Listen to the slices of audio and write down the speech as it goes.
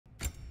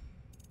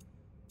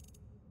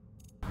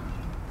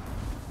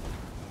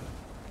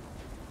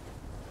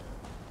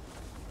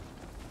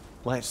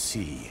Let's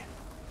see.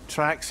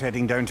 Tracks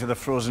heading down to the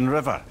frozen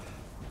river.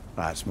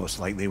 That's most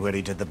likely where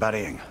he did the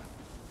burying.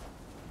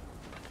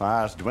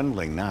 Fire's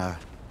dwindling now.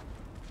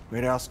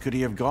 Where else could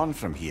he have gone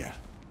from here?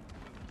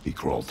 He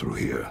crawled through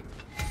here.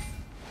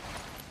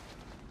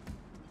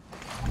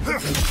 You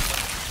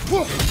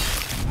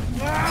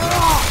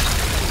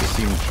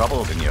seem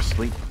troubled in your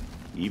sleep,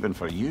 even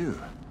for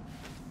you.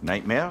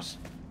 Nightmares?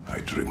 I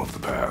dream of the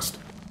past.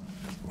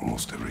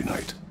 Almost every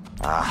night.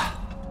 Ah,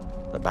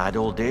 the bad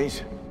old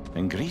days?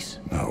 In Greece?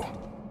 No.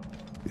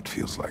 It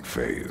feels like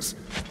Faye's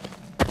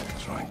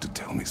trying to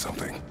tell me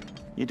something.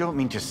 You don't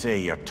mean to say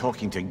you're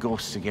talking to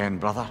ghosts again,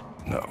 brother?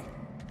 No.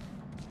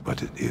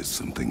 But it is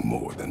something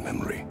more than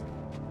memory.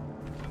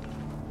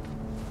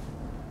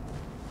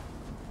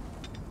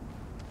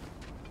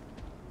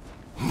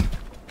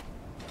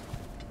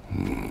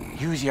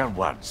 Use your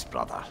words,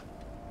 brother.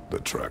 The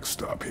tracks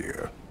stop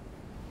here.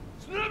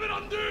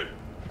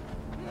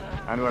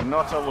 And we're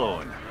not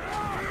alone.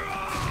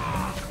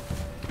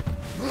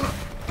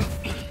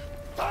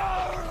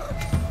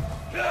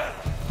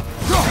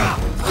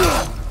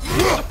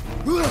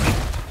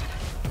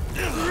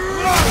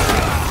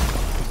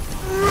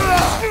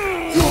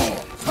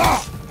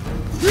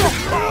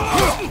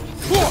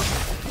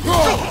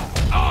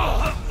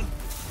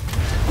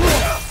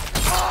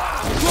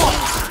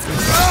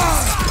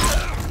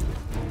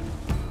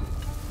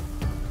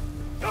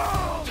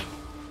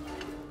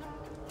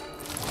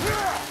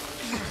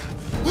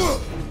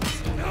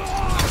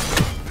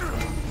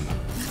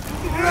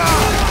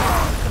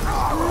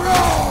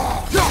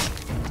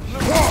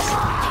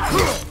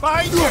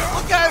 Behind you!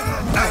 Look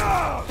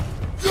out!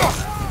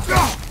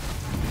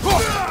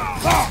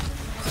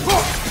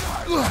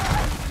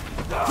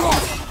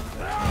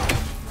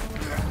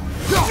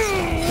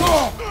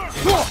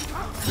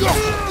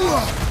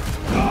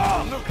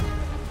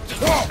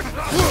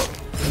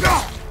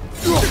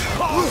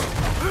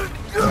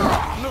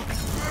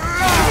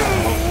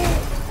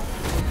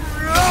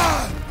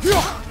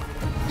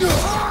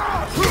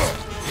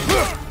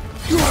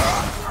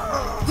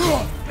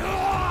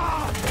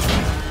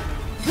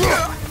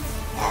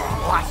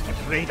 Blasted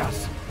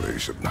raiders! They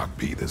should not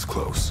be this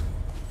close.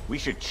 We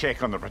should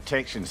check on the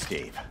protection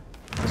stave.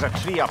 There's a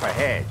tree up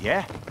ahead,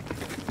 yeah?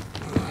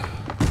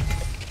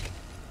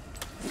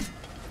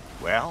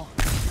 Well?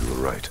 You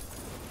were right.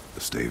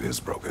 The stave is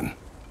broken.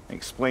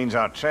 Explains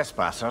our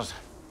trespassers.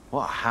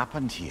 What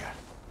happened here?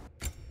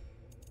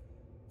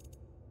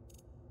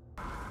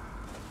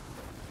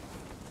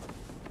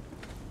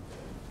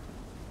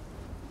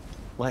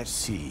 Let's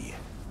see.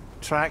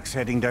 Tracks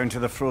heading down to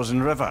the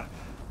frozen river.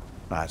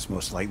 That's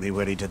most likely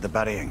where he did the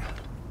burying.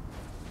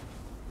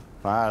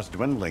 Fire's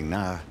dwindling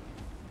now.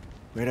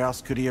 Where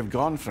else could he have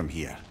gone from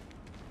here?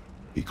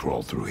 He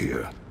crawled through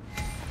here.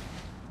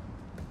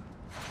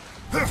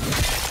 You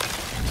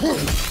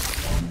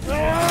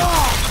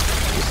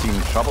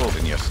seem troubled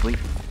in your sleep,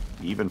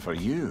 even for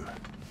you.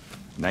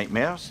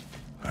 Nightmares?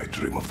 I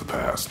dream of the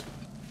past.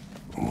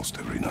 Almost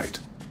every night.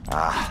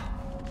 Ah,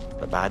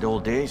 the bad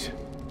old days?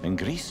 In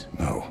Greece?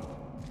 No.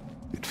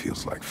 It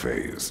feels like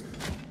Faye's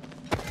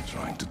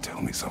trying to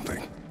tell me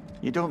something.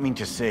 You don't mean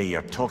to say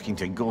you're talking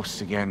to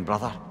ghosts again,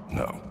 brother?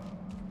 No.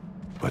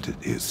 But it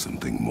is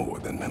something more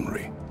than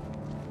memory.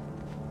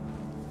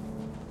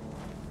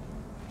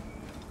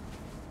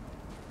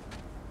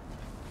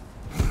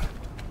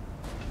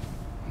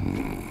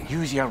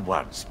 Use your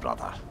words,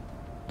 brother.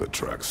 The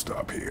tracks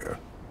stop here.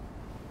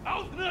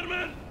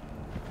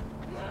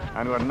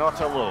 And we're not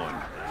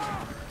alone.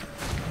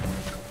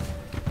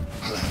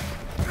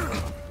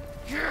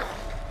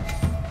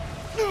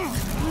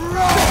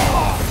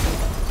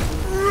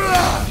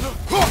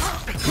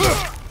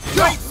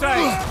 Right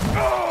side!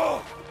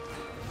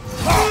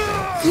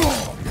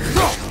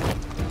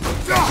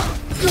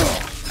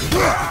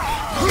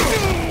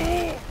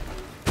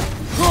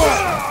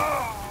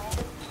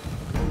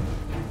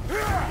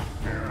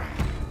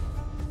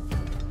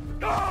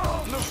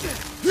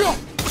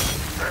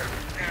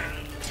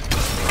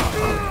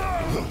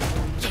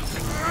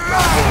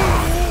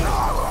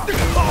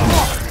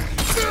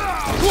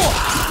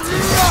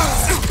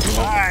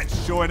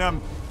 That's showing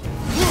him.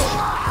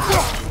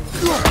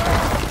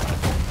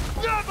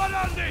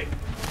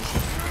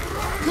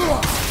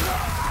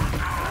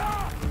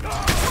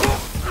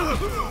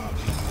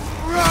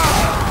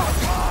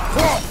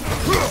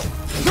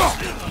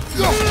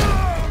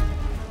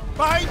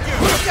 Behind you!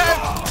 Look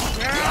out!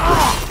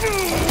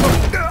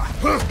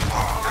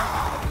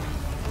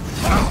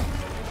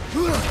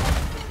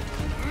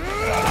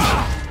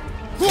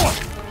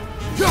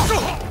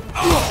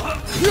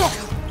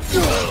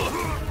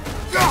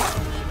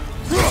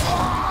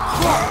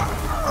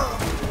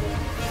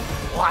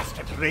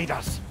 Blasted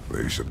raiders!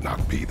 They should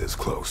not be this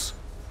close.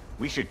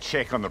 We should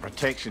check on the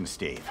protection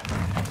stave.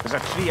 There's a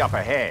tree up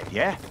ahead,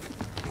 yeah?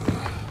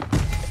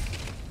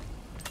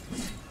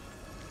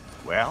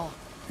 Well?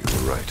 You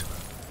were right.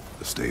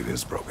 The stave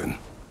is broken.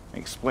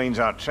 Explains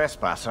our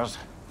trespassers.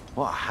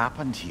 What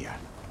happened here?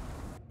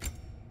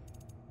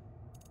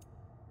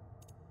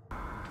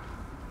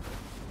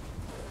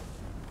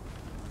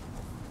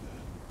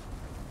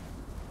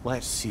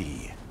 Let's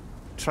see.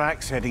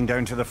 Tracks heading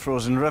down to the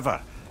frozen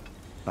river.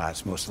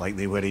 That's most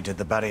likely where he did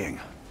the burying.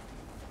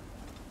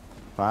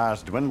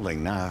 Fire's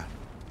dwindling now.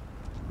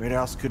 Where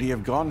else could he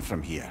have gone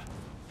from here?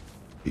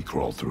 He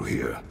crawled through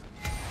here.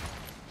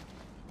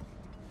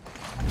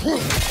 You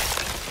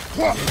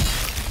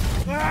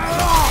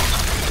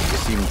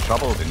seem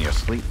troubled in your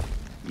sleep,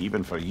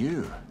 even for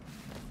you.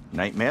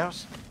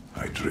 Nightmares?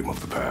 I dream of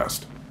the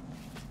past.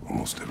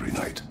 Almost every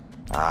night.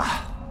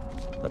 Ah,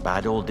 the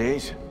bad old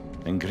days?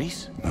 In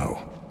Greece? No.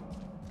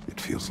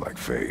 It feels like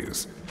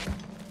Faye's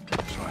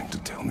trying to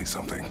tell me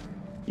something.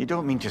 You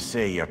don't mean to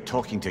say you're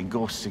talking to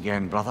ghosts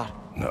again, brother?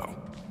 No.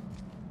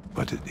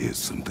 But it is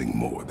something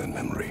more than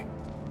memory.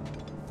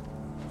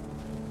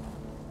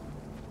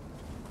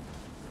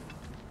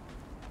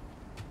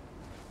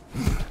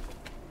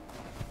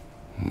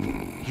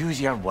 Use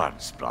your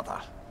words,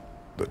 brother.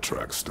 The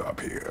tracks stop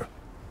here.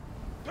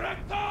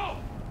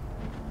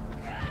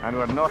 And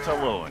we're not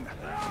alone.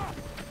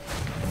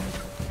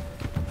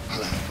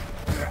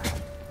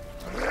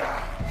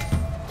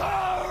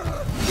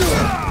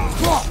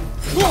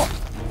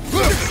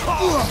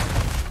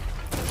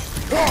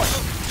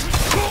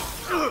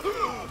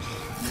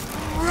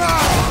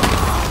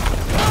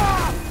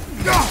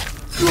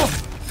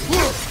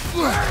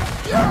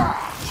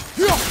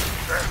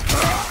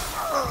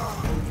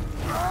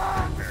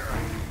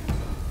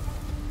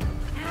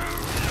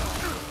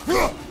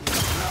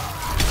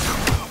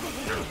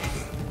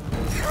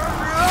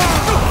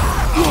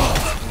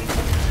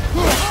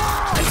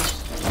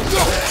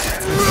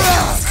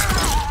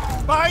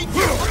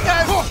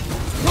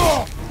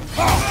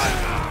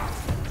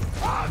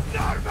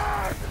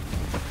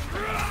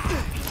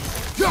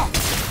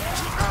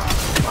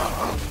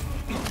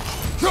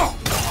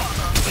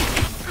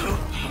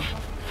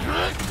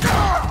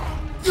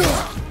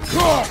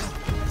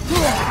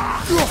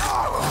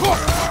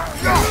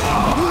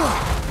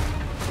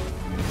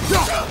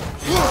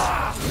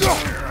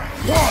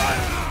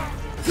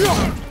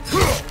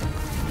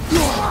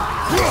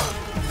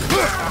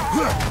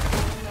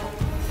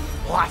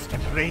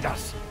 Blasted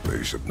raiders!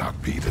 They should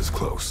not be this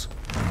close.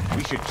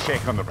 We should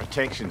check on the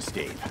protection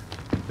stave.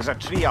 There's a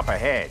tree up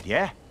ahead,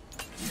 yeah?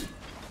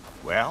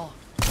 Well?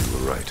 You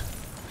were right.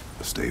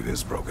 The stave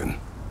is broken.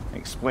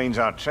 Explains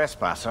our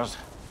trespassers.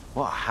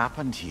 What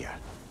happened here?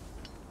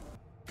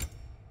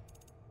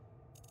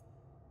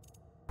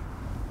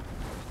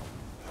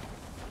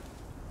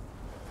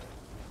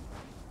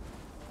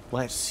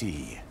 Let's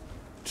see.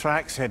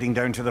 Tracks heading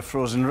down to the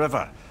frozen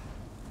river.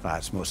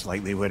 That's most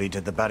likely where he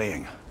did the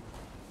burying.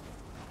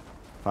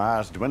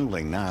 Fire's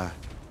dwindling now.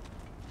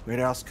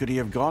 Where else could he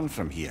have gone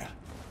from here?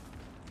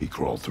 He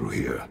crawled through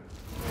here.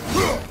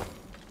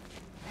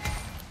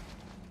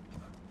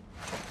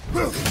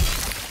 You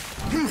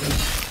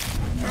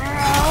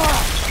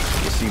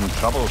seem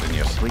troubled in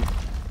your sleep,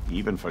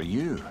 even for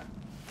you.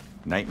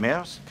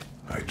 Nightmares?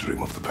 I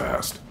dream of the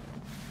past.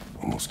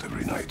 Almost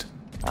every night.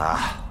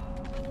 Ah,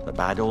 the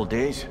bad old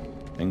days?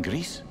 In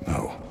Greece?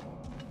 No.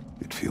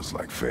 It feels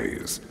like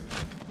Faye's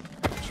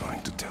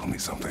trying to tell me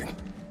something.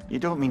 You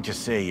don't mean to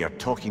say you're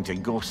talking to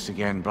ghosts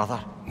again, brother?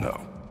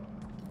 No.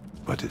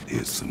 But it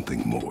is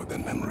something more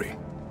than memory.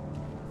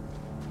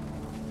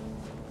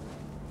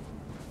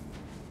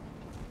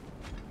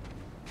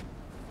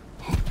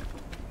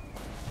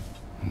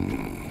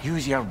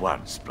 Use your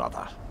words,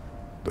 brother.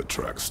 The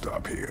tracks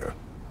stop here.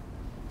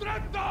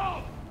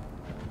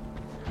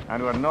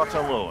 And we're not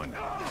alone.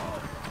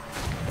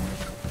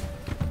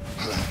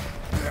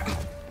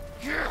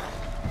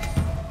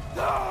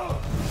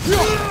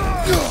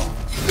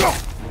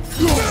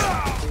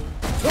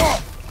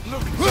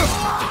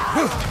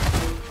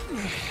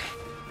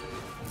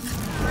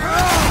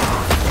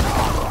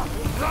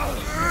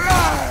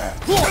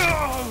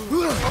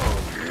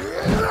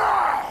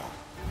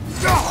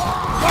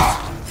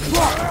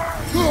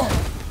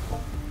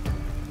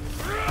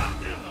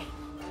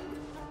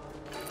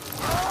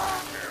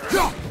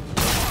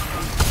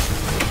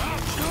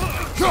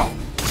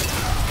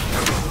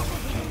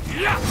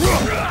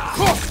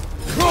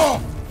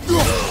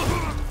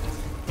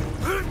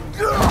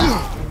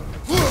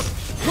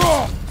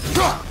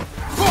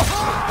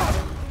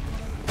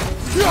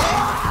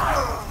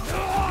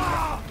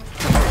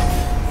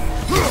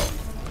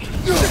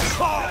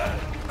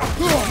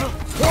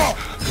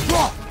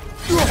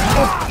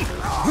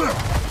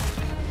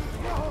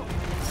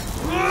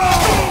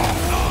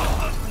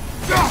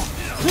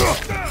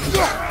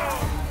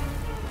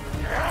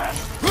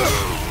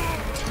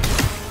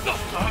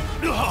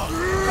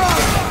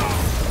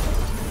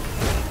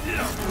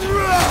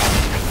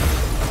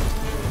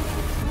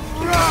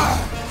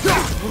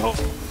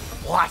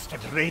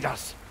 Blasted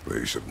raiders!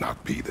 They should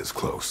not be this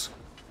close.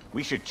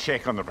 We should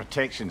check on the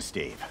protection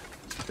stave.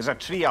 There's a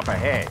tree up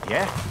ahead,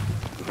 yeah?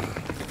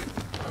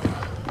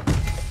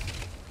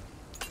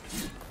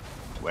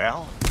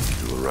 Well?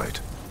 You were right.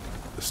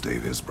 The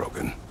stave is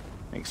broken.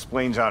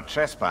 Explains our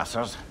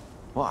trespassers.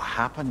 What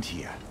happened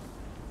here?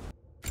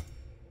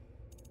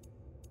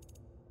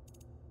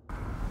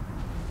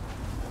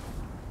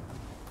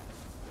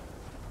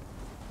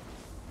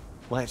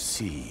 Let's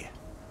see.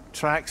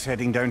 Tracks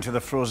heading down to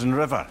the frozen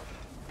river.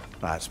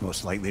 That's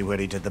most likely where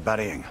he did the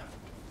burying.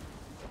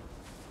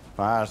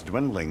 Fire's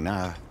dwindling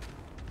now.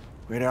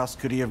 Where else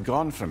could he have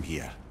gone from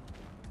here?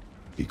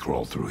 He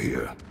crawled through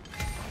here.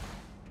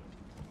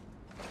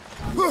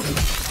 You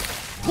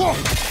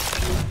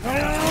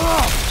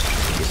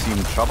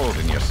seem troubled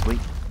in your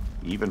sleep,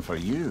 even for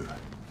you.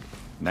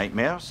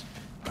 Nightmares?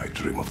 I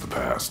dream of the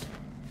past.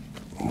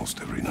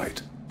 Almost every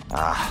night.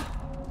 Ah,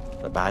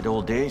 the bad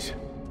old days?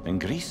 In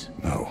Greece?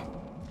 No.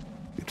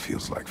 It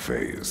feels like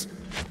Faze.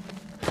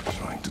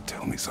 Trying to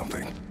tell me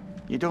something.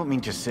 You don't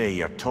mean to say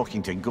you're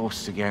talking to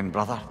ghosts again,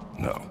 brother?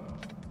 No.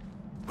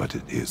 But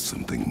it is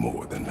something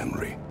more than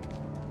memory.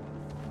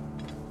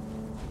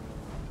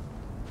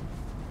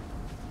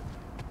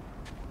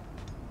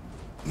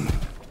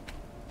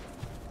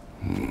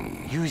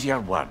 Use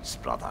your words,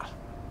 brother.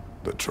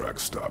 The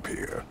tracks stop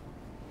here.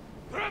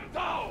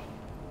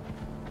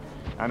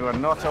 And we're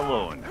not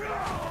alone.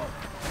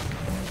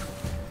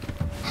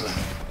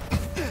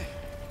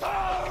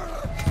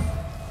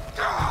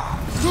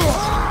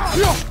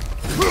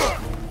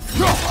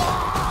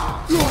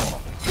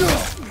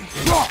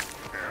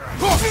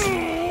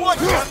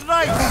 What's your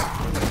right?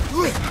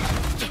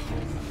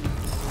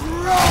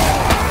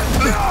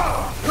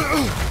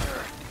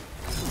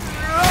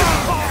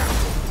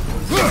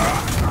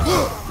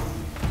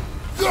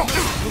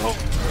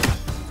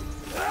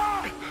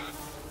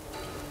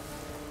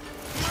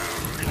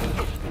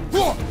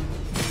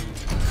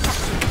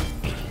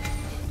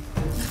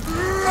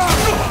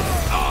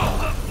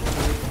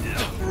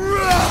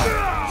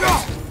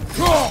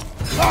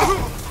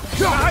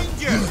 Behind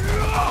you!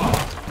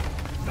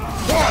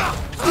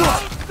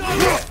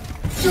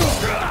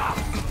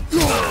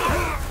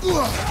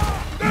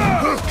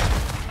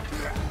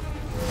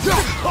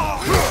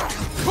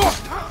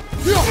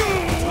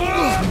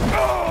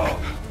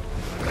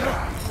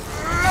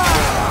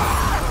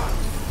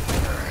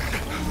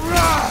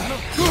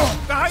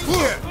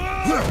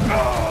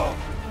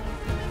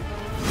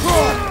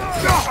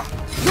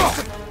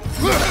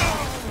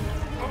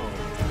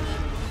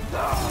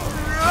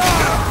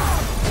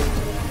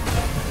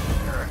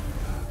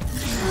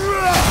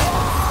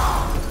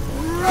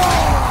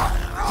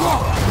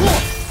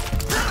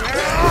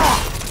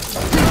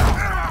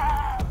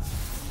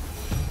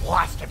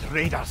 Blasted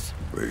raiders!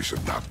 They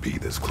should not be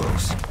this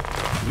close.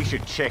 We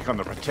should check on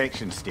the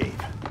protection stave.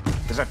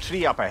 There's a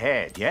tree up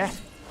ahead, yeah?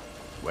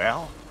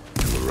 Well?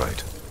 You were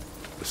right.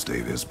 The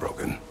stave is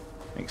broken.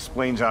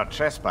 Explains our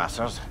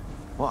trespassers.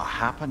 What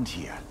happened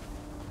here?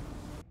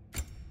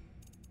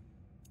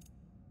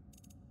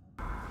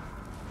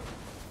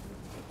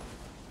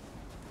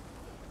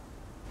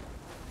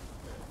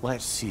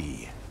 Let's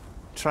see.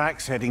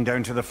 Tracks heading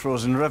down to the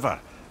frozen river.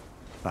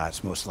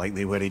 That's most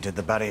likely where he did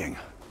the burying.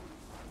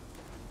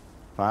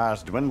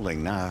 Fire's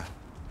dwindling now.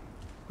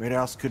 Where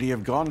else could he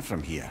have gone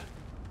from here?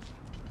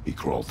 He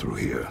crawled through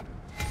here.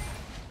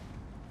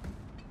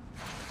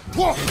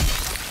 You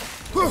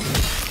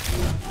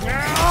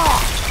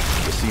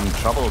seem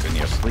troubled in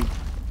your sleep,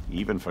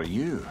 even for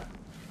you.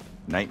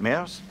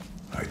 Nightmares?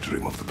 I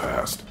dream of the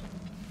past.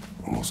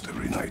 Almost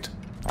every night.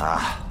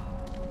 Ah,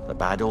 the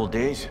bad old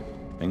days?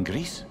 In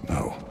Greece?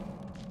 No.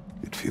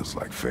 It feels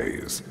like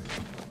Faze.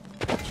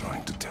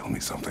 Trying to tell me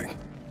something.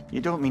 You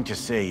don't mean to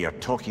say you're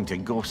talking to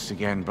ghosts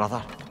again,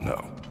 brother?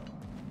 No.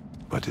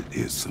 But it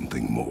is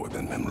something more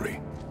than memory.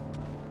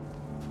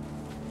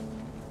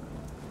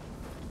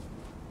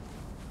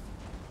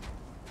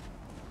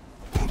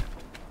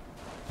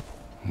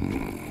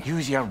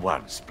 Use your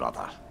words,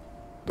 brother.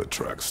 The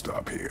tracks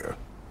stop here.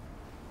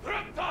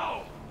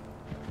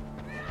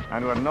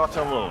 And we're not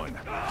alone.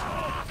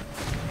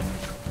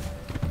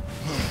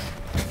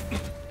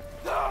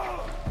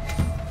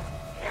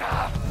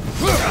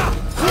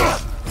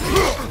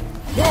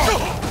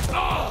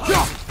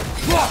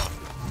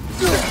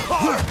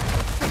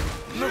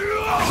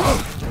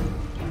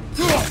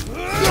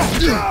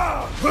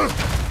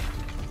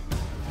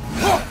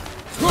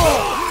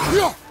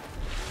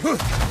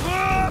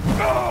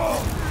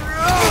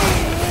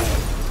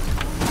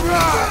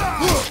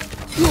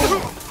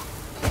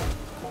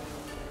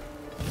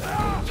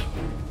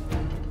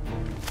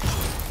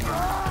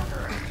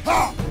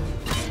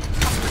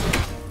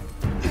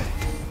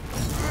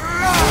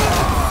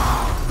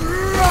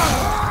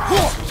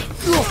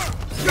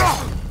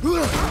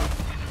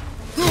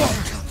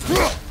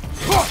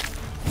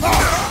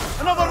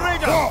 Another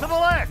raider to the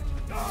left!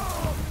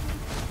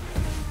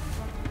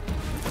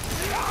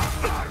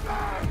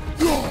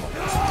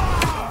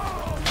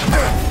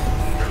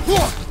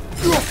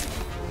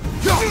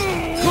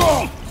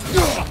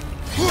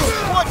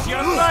 What's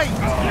your right?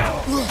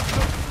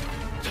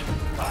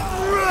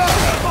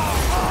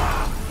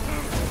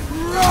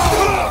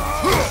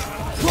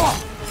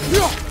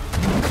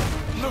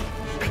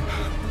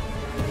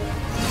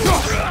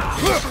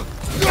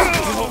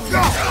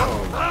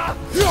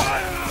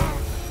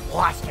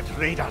 Blasted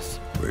raiders!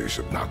 They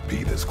should not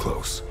be this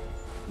close.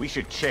 We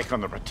should check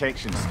on the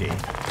protection stave.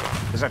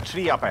 There's a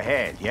tree up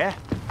ahead, yeah?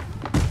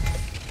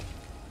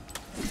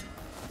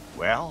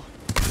 Well?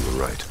 You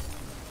were right.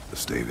 The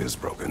stave is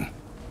broken.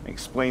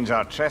 Explains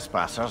our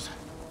trespassers.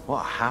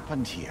 What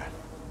happened here?